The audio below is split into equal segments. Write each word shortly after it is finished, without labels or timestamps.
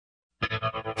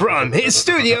from his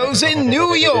studios in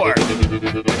New York.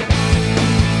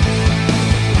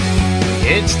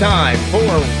 It's time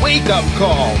for Wake Up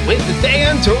Call with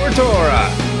Dan Tortora,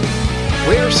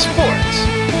 where sports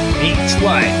meets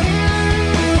life.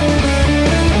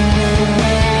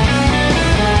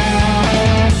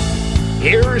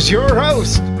 Here's your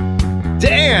host,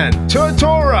 Dan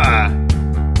Tortora.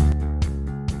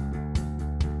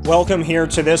 Welcome here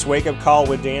to this Wake Up Call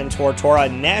with Dan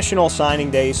Tortora National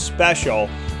Signing Day special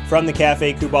from the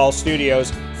Cafe Kubal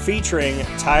Studios featuring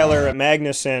Tyler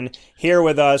Magnuson here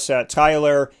with us.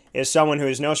 Tyler is someone who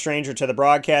is no stranger to the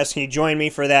broadcast. He joined me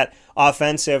for that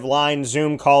offensive line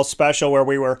Zoom call special where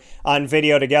we were on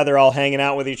video together all hanging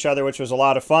out with each other, which was a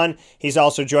lot of fun. He's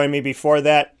also joined me before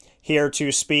that here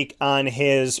to speak on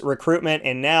his recruitment,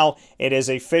 and now it is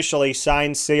officially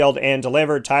signed, sealed, and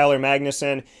delivered. Tyler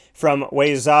Magnuson from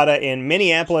Wayzata in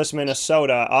Minneapolis,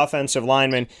 Minnesota, offensive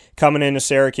lineman coming into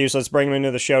Syracuse. Let's bring him into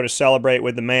the show to celebrate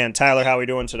with the man. Tyler, how are we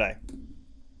doing today?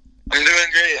 I'm doing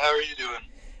great. How are you doing?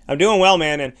 I'm doing well,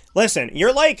 man. And listen,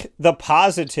 you're like the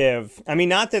positive. I mean,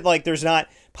 not that like there's not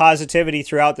positivity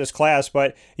throughout this class,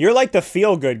 but you're like the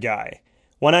feel-good guy.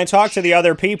 When I talk to the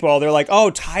other people, they're like,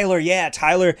 oh, Tyler,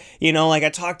 you know, like I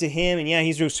talked to him and yeah,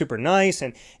 he's super nice.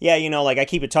 And yeah, you know, like I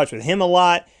keep in touch with him a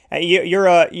lot.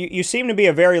 You seem to be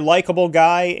a very likable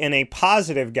guy and a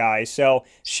positive guy. So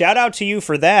shout out to you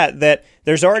for that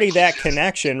there's already that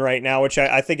connection right now, which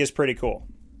I think is pretty cool.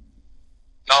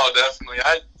 No, definitely.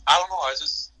 I don't know. I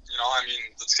just,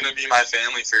 it's going to be my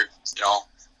family for,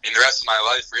 the rest of my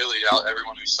life, really,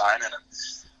 everyone who's signing. And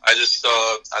I just,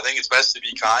 I think it's best to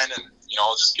be kind and,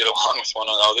 just get along with one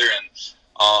another. And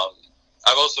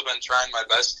I've also been trying my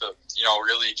best to,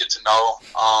 really get to know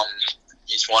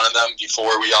each one of them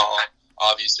before we all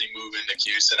obviously move into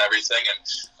Cuse and everything. And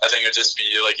I think it'd just be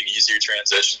like an easier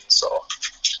transition. So,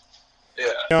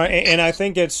 yeah. And I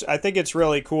think it's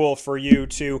really cool for you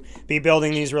to be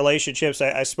building these relationships.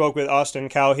 I spoke with Austin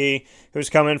Cowhey, who's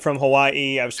coming from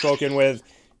Hawaii. I've spoken with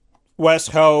Wes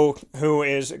Ho, who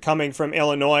is coming from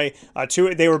Illinois.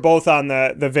 They were both on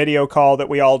the video call that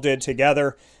we all did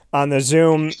together on the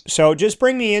Zoom. So just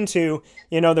bring me into,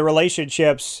 the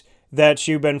relationships that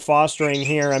you've been fostering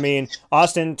here. I mean,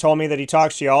 Austin told me that he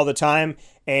talks to you all the time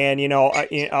and,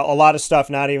 a lot of stuff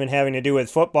not even having to do with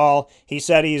football. He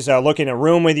said he's looking a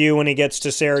room with you when he gets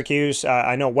to Syracuse.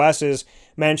 I know Wes has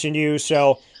mentioned you.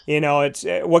 So, it's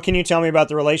what can you tell me about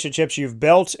the relationships you've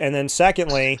built? And then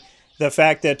secondly, the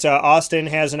fact that Austin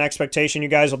has an expectation you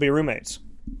guys will be roommates.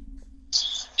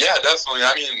 Yeah, definitely.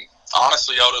 I mean,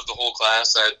 honestly, out of the whole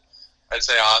class, I'd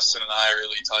say Austin and I are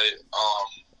really tight.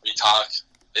 We talk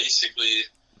basically,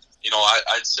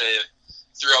 I'd say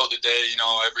throughout the day,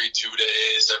 every 2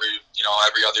 days,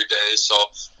 every other day. So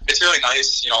it's really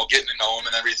nice, getting to know him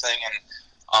and everything. And,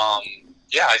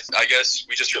 I guess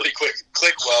we just really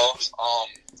click well.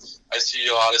 I see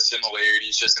a lot of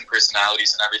similarities just in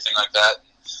personalities and everything like that.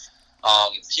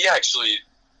 He actually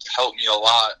helped me a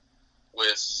lot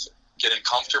with getting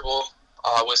comfortable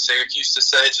with Syracuse, to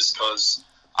say, just because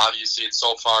obviously it's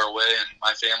so far away, and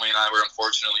my family and I were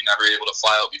unfortunately never able to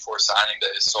fly out before signing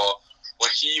day. So when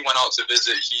he went out to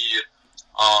visit, he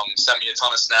sent me a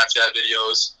ton of Snapchat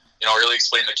videos, really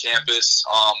explained the campus.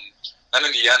 Then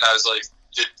in the end, I was like,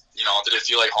 did it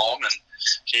feel like home? And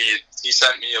he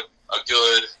sent me a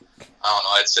good,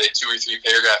 I'd say 2 or 3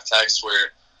 paragraph text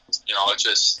where, it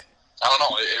just, I don't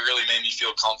know, it really made me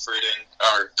feel comforted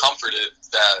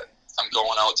that I'm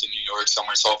going out to New York,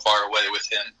 somewhere so far away with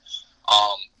him.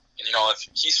 And, if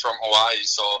he's from Hawaii,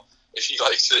 so if he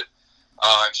likes it,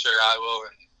 I'm sure I will.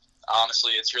 And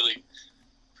honestly, it's really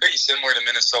pretty similar to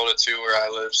Minnesota, too, where I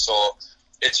live. So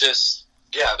it's just,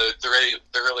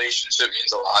 the relationship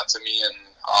means a lot to me. And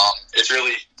it's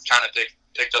really kind of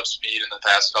picked up speed in the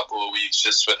past couple of weeks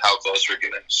just with how close we're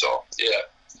getting. So, yeah.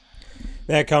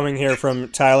 That coming here from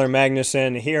Tyler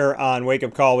Magnuson here on Wake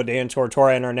Up Call with Dan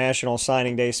Tortora in our National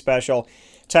Signing Day special.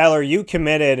 Tyler, you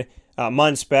committed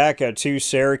months back to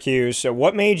Syracuse.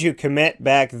 What made you commit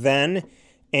back then,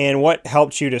 and what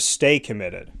helped you to stay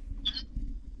committed?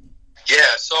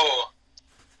 Yeah, so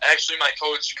actually my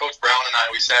coach Brown and I,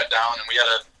 we sat down and we had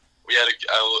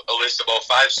a list of about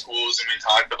 5 schools, and we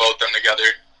talked about them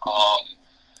together.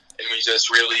 And we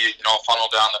just really,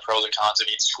 funneled down the pros and cons of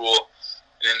each school.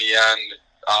 And in the end,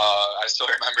 I still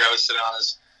remember I was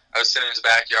sitting in his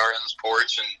backyard on his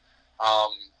porch, and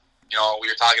we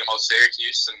were talking about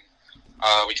Syracuse, and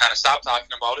we kind of stopped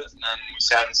talking about it, and then we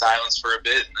sat in silence for a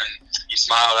bit, and then he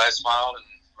smiled, I smiled, and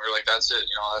we were like, "That's it,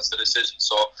 that's the decision."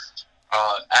 So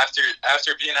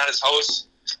after being at his house,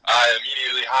 I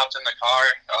immediately hopped in the car,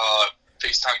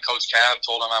 FaceTime Coach Cab,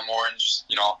 told him I'm orange,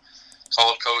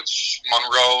 called Coach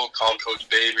Monroe, called Coach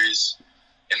Babers.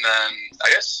 And then I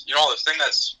guess, the thing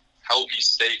that's helped me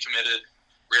stay committed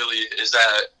really is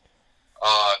that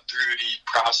through the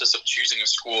process of choosing a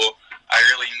school, I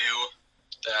really knew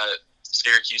that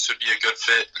Syracuse would be a good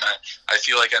fit. And I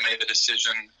feel like I made the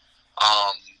decision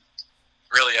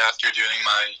really after doing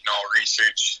my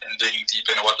research and digging deep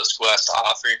into what the school has to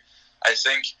offer. I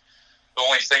think the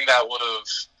only thing that would have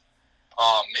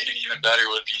made it even better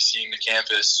would be seeing the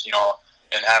campus,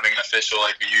 and having an official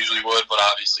like we usually would, but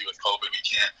obviously with COVID we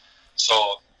can't.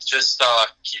 So just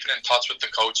keeping in touch with the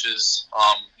coaches,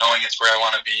 knowing it's where I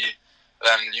want to be,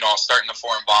 then, starting to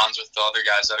form bonds with the other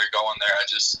guys that are going there.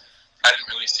 I didn't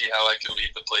really see how I could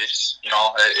leave the place.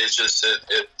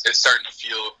 It's starting to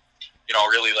feel,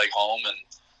 really like home. And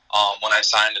when I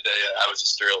signed today, I was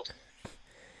just thrilled.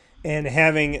 And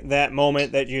having that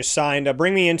moment that you signed,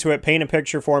 bring me into it. Paint a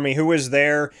picture for me. Who was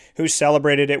there? Who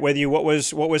celebrated it with you? What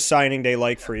was signing day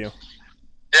like for you?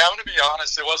 Yeah, I'm gonna be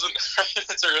honest. It wasn't.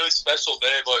 It's a really special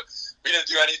day, but we didn't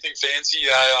do anything fancy.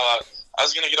 I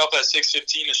was gonna get up at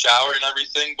 6:15 to shower and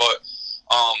everything, but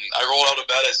I rolled out of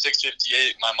bed at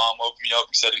 6:58. My mom woke me up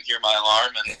because I didn't hear my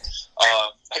alarm, and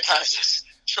I kind of just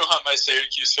threw on my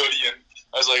Syracuse hoodie and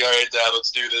I was like, all right, Dad,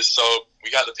 let's do this. So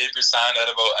we got the papers signed at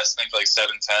about, I think, like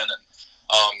 7:10,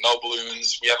 and no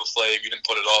balloons. We have a flag. We didn't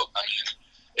put it up. I mean,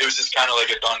 it was just kind of like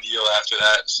a done deal after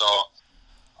that. So,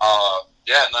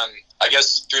 yeah, and then I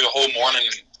guess through the whole morning,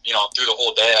 through the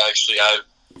whole day, actually,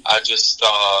 I just,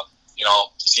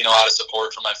 seen a lot of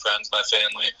support from my friends, my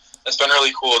family. It's been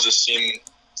really cool just seeing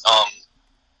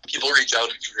people reach out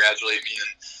and congratulate me,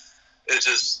 and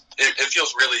it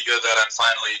feels really good that I'm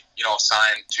finally,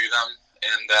 signed to them.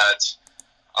 And that,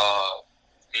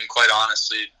 quite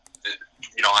honestly,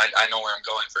 I know where I'm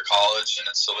going for college, and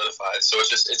it's solidified. So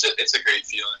it's a great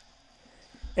feeling.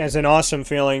 It's an awesome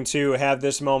feeling to have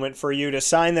this moment for you to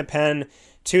sign the pen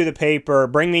to the paper.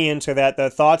 Bring me into that, the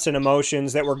thoughts and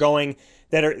emotions that are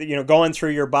going through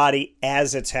your body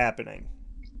as it's happening.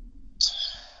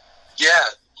 Yeah,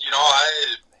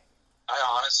 I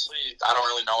honestly, I don't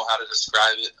really know how to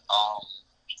describe it.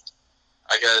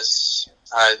 I guess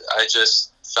I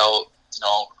just felt,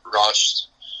 rushed,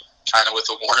 kind of with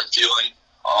a warm feeling.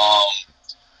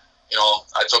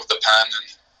 I took the pen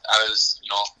and I was,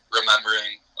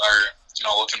 remembering or,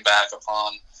 looking back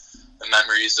upon the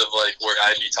memories of, like, where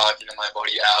I'd be talking to my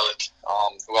buddy Alec,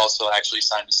 who also actually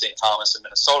signed to St. Thomas in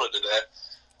Minnesota today.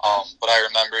 But I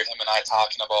remember him and I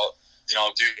talking about,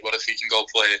 dude, what if we can go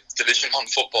play Division I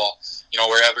football,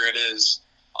 wherever it is,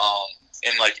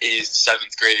 in like 8th,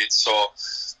 7th grade. So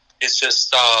it's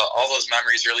just all those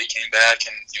memories really came back,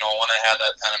 and when I had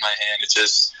that pen in my hand,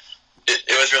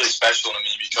 it was really special to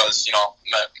me because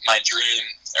my dream,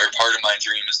 or part of my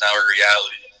dream, is now a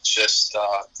reality, and it's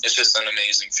just an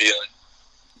amazing feeling.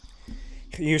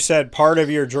 You said part of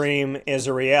your dream is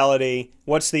a reality.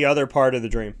 What's the other part of the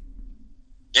dream?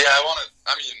 Yeah, I want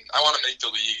to make the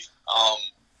league.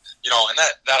 And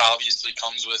that obviously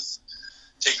comes with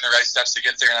taking the right steps to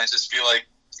get there. And I just feel like,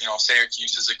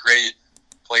 Syracuse is a great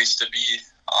place to be.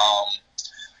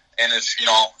 And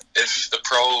if the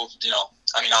pro,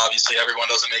 obviously everyone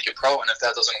doesn't make it pro. And if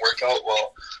that doesn't work out,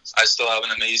 well, I still have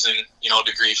an amazing,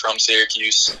 degree from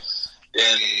Syracuse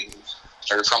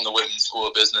from the Whitman School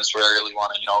of Business, where I really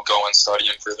want to, go and study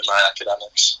and further my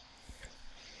academics.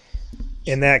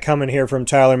 And that coming here from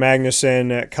Tyler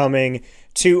Magnuson, coming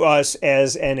to us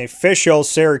as an official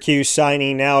Syracuse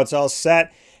signing. Now it's all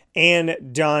set and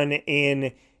done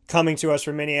in coming to us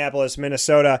from Minneapolis,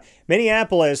 Minnesota.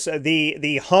 Minneapolis,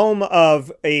 the home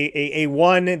of a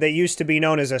one that used to be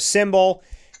known as a symbol,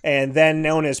 and then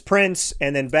known as Prince,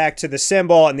 and then back to the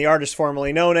symbol and the artist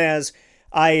formerly known as.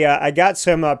 I got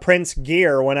some Prince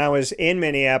gear when I was in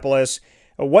Minneapolis.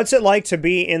 What's it like to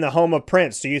be in the home of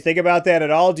Prince? Do you think about that at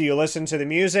all? Do you listen to the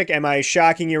music? Am I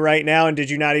shocking you right now, and did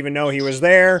you not even know he was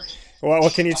there?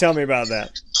 What can you tell me about that?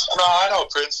 No, I know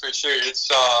Prince for sure. It's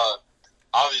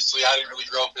obviously I didn't really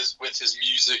grow up with his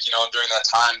music, during that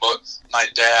time. But my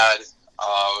dad,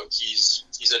 he's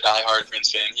a diehard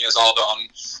Prince fan. He has all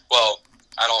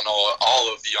I don't know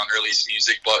all of the unreleased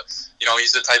music, but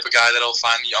he's the type of guy that'll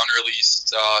find the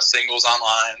unreleased singles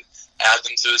online, add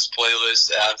them to his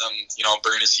playlist, add them,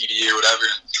 burn a CD or whatever,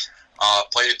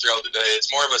 play it throughout the day.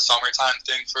 It's more of a summertime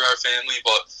thing for our family,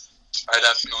 but I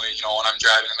definitely, when I'm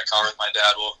driving in the car with my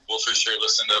dad, we'll for sure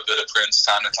listen to a bit of Prince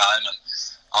time to time. And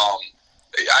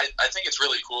I think it's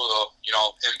really cool, though,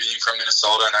 him being from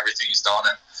Minnesota and everything he's done.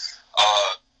 And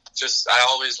I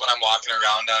always, when I'm walking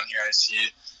around down here, I see,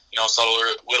 subtle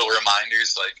little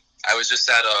reminders. Like, I was just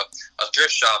at a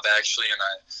thrift shop, actually, and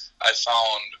I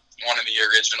found one of the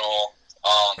original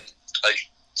like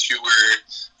 2 were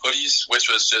hoodies, which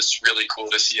was just really cool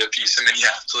to see a piece of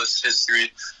Minneapolis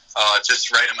history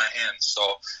just right in my hands. So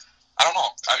I don't know.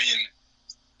 I mean,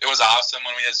 it was awesome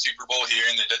when we had Super Bowl here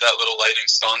and they did that little lighting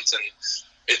stunt, and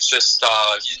it's just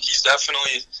he's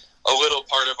definitely a little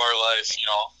part of our life,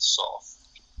 so.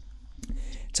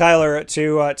 Tyler,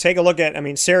 to take a look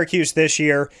at, Syracuse this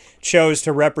year chose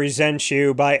to represent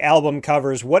you by album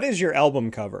covers. What is your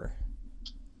album cover?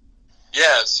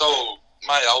 Yeah, so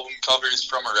my album cover is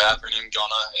from a rapper named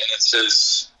Gunna, and it's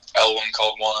his album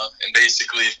called Wanna, and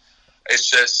basically it's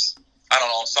just, I don't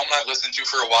know, something I've listened to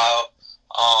for a while,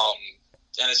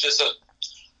 and it's just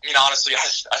honestly,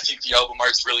 I think the album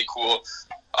art's really cool.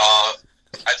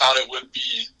 I thought it would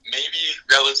be maybe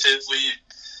relatively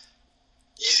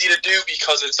easy to do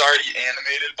because it's already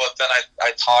animated, but then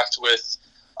I talked with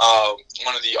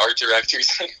one of the art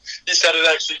directors, and he said it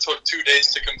actually took 2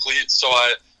 days to complete, so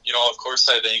of course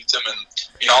I thanked him,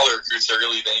 and all the recruits are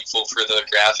really thankful for the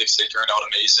graphics. They turned out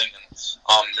amazing,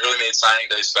 and really made signing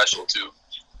day special too.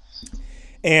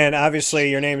 And obviously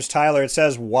your name's Tyler. It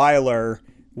says Weiler.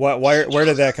 Where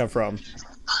did that come from?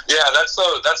 Yeah, that's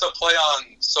a play on,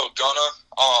 so Gunna,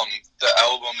 the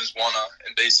album is Wanna,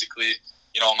 and basically,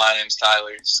 my name's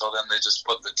Tyler, so then they just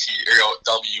put the T or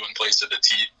W in place of the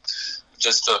T,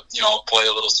 just to, play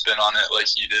a little spin on it like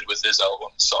he did with his album.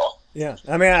 So yeah,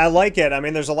 I like it.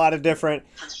 There's a lot of different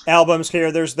albums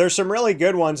here. There's some really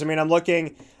good ones. I'm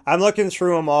looking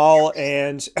through them all,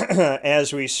 and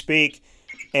as we speak,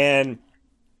 and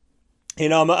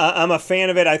I'm a fan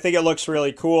of it. I think it looks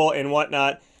really cool and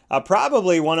whatnot.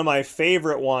 Probably one of my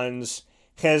favorite ones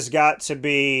has got to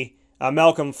be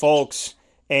Malcolm Folks,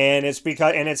 and it's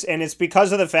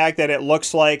because of the fact that it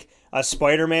looks like a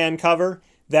Spider-Man cover.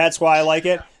 That's why I like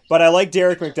it. But I like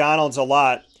Derek McDonald's a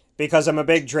lot because I'm a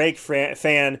big Drake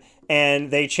fan, and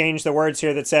they changed the words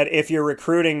here that said, "If you're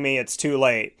recruiting me, it's too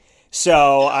late."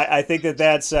 So I think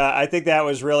I think that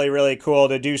was really, really cool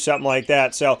to do something like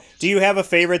that. So do you have a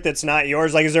favorite that's not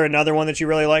yours? Like, is there another one that you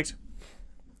really liked?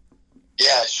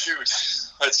 Yeah, shoot.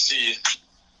 Let's see.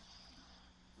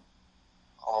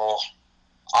 Oh,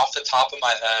 off the top of my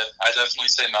head, I definitely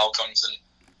say Malcolm's, and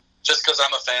just because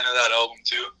I'm a fan of that album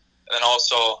too. And then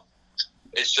also,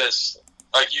 it's just,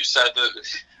 like you said,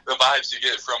 the vibes you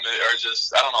get from it are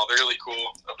just, I don't know, they're really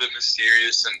cool, a bit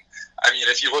mysterious. And,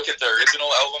 if you look at the original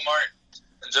album art,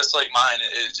 and just like mine,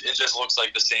 it just looks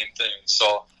like the same thing.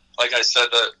 So, like I said,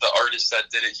 the artist that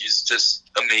did it, he's just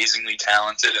amazingly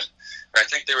talented. And I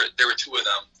think there were 2 of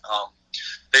them.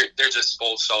 They're just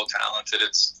both so talented.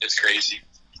 It's crazy.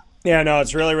 Yeah, no,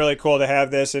 it's really, really cool to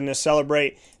have this and to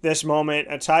celebrate this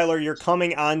moment. Tyler, you're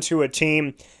coming onto a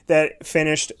team that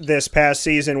finished this past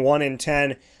season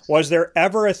 1-10. Was there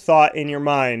ever a thought in your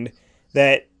mind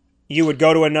that you would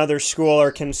go to another school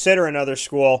or consider another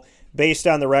school based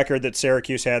on the record that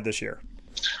Syracuse had this year?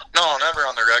 No, never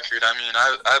on the record. I've been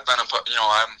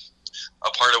I'm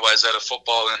a part of Wayzata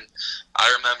football, and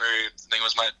I remember, I think it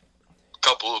was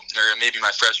maybe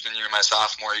my freshman year, my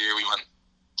sophomore year, we went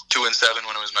 2-7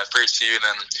 when it was my first year.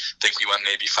 Then I think we went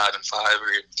maybe 5-5,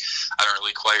 or I don't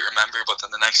really quite remember. But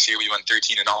then the next year we went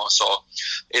 13-0. So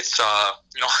it's I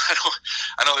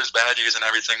know there's bad years and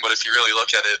everything, but if you really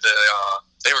look at it,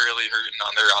 they were really hurting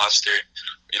on their roster.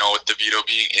 With DeVito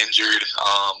being injured,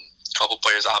 a couple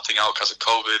players opting out because of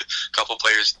COVID, a couple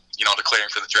players declaring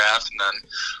for the draft, and then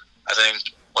I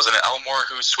think wasn't it Elmore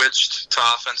who switched to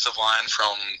offensive line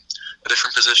from a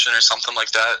different position or something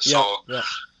like that. So. Yeah.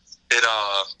 It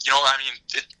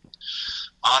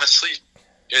honestly,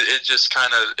 it just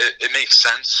kind of, it makes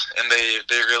sense, and they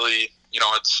really,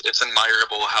 it's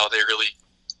admirable how they really,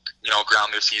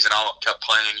 ground their season out, kept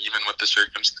playing even with the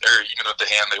even with the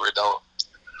hand they were dealt.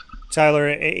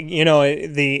 Tyler,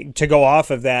 to go off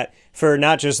of that, for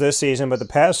not just this season, but the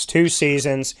past 2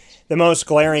 seasons, the most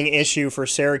glaring issue for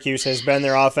Syracuse has been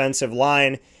their offensive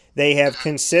line. They have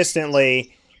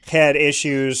consistently had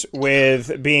issues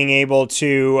with being able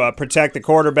to protect the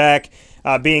quarterback,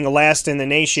 being last in the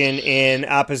nation in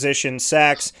opposition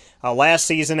sacks. Last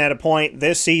season at a point,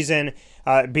 this season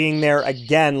being there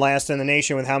again last in the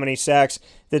nation with how many sacks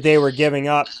that they were giving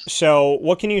up. So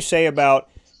what can you say about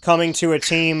coming to a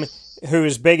team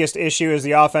whose biggest issue is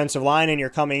the offensive line, and you're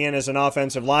coming in as an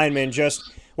offensive lineman?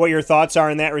 Just what your thoughts are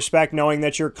in that respect, knowing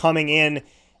that you're coming in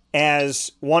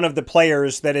as one of the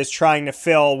players that is trying to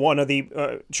fill the,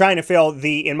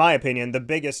 in my opinion, the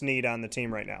biggest need on the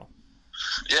team right now.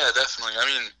 Yeah, definitely.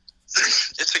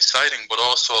 It's exciting, but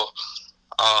also,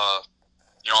 I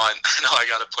know I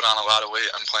got to put on a lot of weight.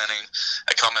 I'm planning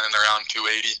on coming in around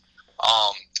 280.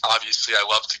 Obviously, I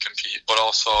love to compete, but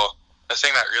also the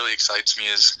thing that really excites me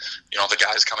is, the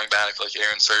guys coming back like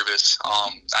Aaron Service.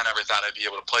 I never thought I'd be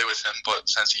able to play with him, but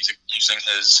since he's using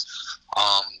his,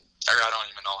 or I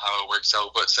don't even know how it works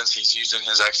out, but since he's using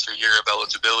his extra year of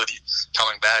eligibility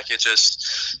coming back,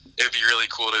 it'd be really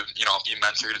cool to, be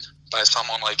mentored by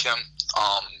someone like him.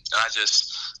 And I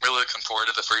just really looking forward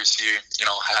to the first year,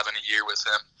 having a year with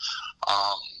him.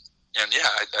 And yeah,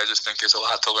 I just think there's a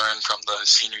lot to learn from the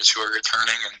seniors who are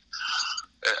returning, and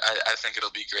I think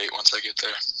it'll be great once I get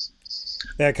there.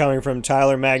 That coming from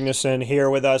Tyler Magnuson here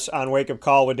with us on Wake Up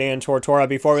Call with Dan Tortora.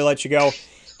 Before we let you go,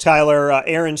 Tyler,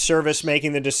 Aaron Service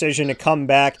making the decision to come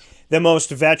back, the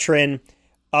most veteran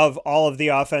of all of the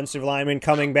offensive linemen,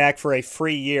 coming back for a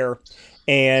free year.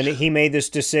 And he made this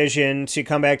decision to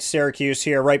come back to Syracuse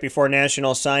here right before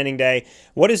National Signing Day.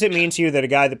 What does it mean to you that a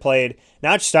guy that played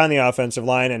not just on the offensive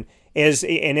line and is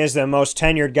the most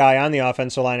tenured guy on the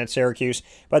offensive line at Syracuse,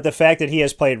 but the fact that he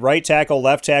has played right tackle,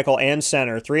 left tackle, and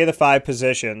center, 3 of the 5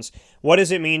 positions, what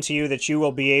does it mean to you that you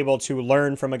will be able to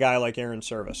learn from a guy like Aaron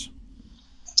Service?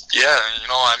 Yeah,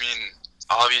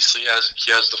 obviously he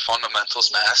has the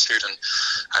fundamentals mastered, and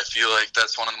I feel like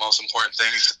that's one of the most important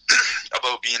things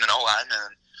about being an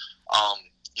O-lineman.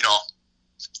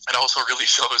 It also really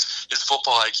shows his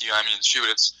football IQ.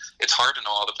 It's hard to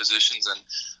know all the positions, and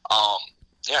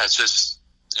it's just,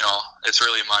 it's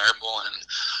really admirable, and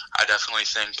I definitely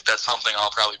think that's something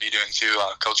I'll probably be doing too.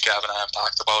 Coach Gavin and I have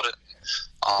talked about it.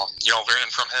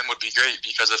 Learning from him would be great,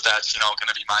 because if that's, going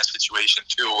to be my situation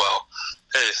too, well,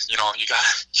 hey, you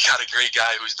got a great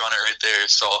guy who's done it right there,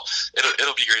 so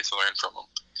it'll be great to learn from him.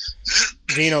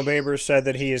 Dino Babers said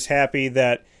that he is happy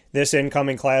that this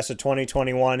incoming class of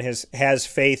 2021 has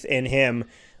faith in him.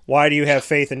 Why do you have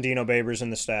faith in Dino Babers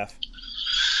and the staff?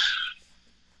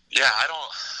 Yeah, I don't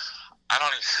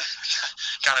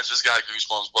kind of just got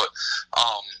goosebumps, but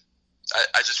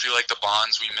I just feel like the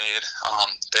bonds we made,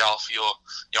 they all feel,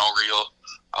 real.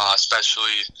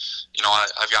 Especially,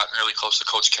 I've gotten really close to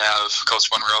Coach Cav, Coach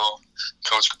Monroe,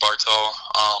 Coach Bartow.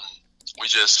 We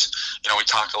just, we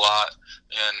talk a lot,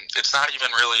 and it's not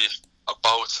even really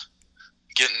about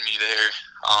getting me there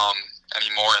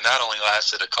anymore. And that only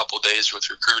lasted a couple days with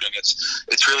recruiting.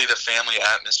 It's really the family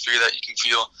atmosphere that you can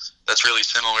feel that's really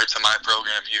similar to my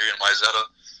program here in Wayzata.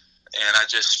 And I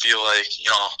just feel like,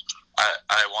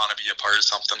 I want to be a part of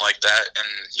something like that, and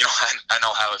I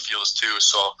know how it feels too.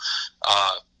 So,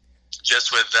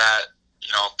 just with that,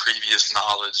 previous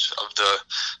knowledge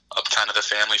of kind of the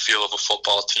family feel of a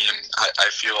football team, I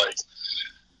feel like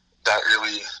that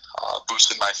really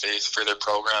boosted my faith for their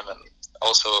program. And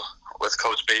also with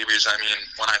Coach Babers,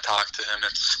 when I talk to him,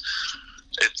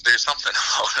 there's something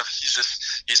about him.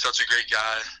 He's such a great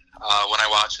guy. When I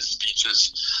watch his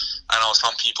speeches, I know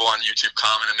some people on YouTube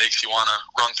comment, it makes you want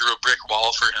to run through a brick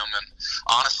wall for him, and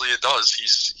honestly, it does.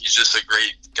 He's just a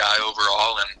great guy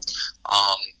overall, and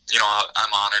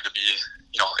I'm honored to be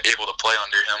able to play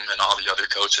under him and all the other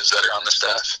coaches that are on the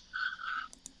staff.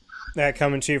 That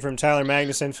coming to you from Tyler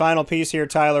Magnuson. Final piece here,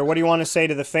 Tyler. What do you want to say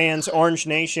to the fans? Orange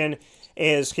Nation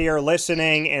is here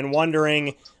listening and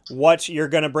wondering what you're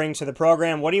going to bring to the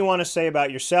program. What do you want to say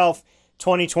about yourself,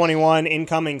 2021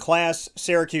 incoming class,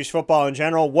 Syracuse football in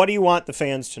general? What do you want the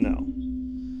fans to know?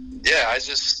 Yeah, I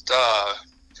just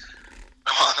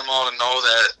want them all to know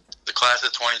that the class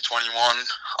of 2021,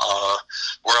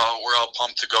 we're all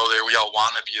pumped to go there. We all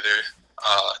want to be there.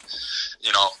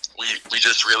 We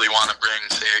just really want to bring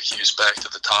Syracuse back to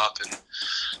the top, and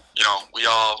we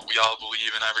all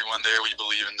believe in everyone there. We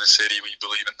believe in the city. We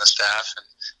believe in the staff, and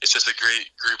it's just a great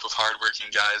group of hardworking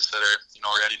guys that are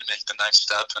ready to make the next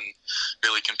step and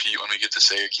really compete when we get to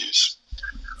Syracuse.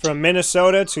 From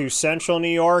Minnesota to Central New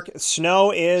York,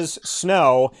 snow is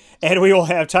snow, and we will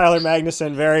have Tyler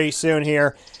Magnuson very soon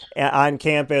here on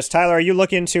campus. Tyler, are you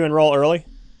looking to enroll early?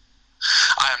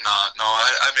 I am not. No,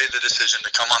 I made the decision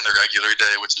to come on the regular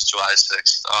day, which is July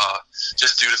 6th,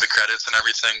 just due to the credits and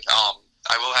everything.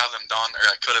 I will have them done, or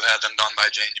I could have had them done by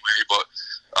January, but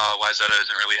Wayzata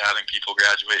isn't really having people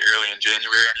graduate early in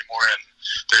January anymore, and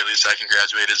the earliest I can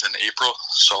graduate is in April.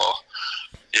 So,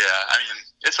 yeah,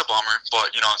 it's a bummer, but,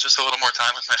 just a little more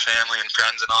time with my family and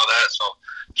friends and all that, so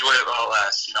enjoy it while it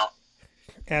lasts,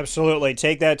 Absolutely.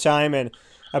 Take that time and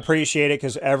appreciate it,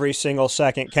 because every single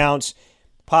second counts.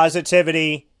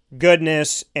 Positivity,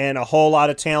 goodness, and a whole lot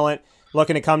of talent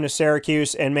looking to come to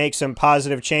Syracuse and make some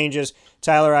positive changes.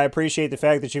 Tyler, I appreciate the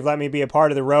fact that you've let me be a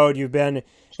part of the road. You've been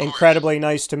incredibly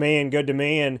nice to me and good to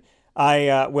me, and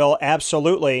I will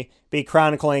absolutely be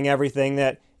chronicling everything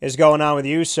that is going on with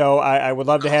you. So I would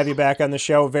love to have you back on the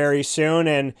show very soon.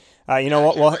 And,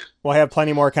 we'll have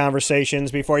plenty more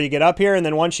conversations before you get up here. And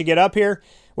then once you get up here,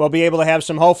 we'll be able to have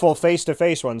some hopeful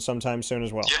face-to-face ones sometime soon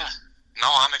as well. Yeah. No,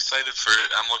 I'm excited for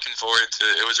it. I'm looking forward to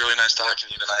it. It was really nice talking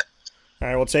to you tonight. All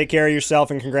right, well, take care of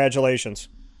yourself, and congratulations.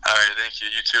 All right, thank you.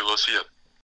 You too. We'll see you.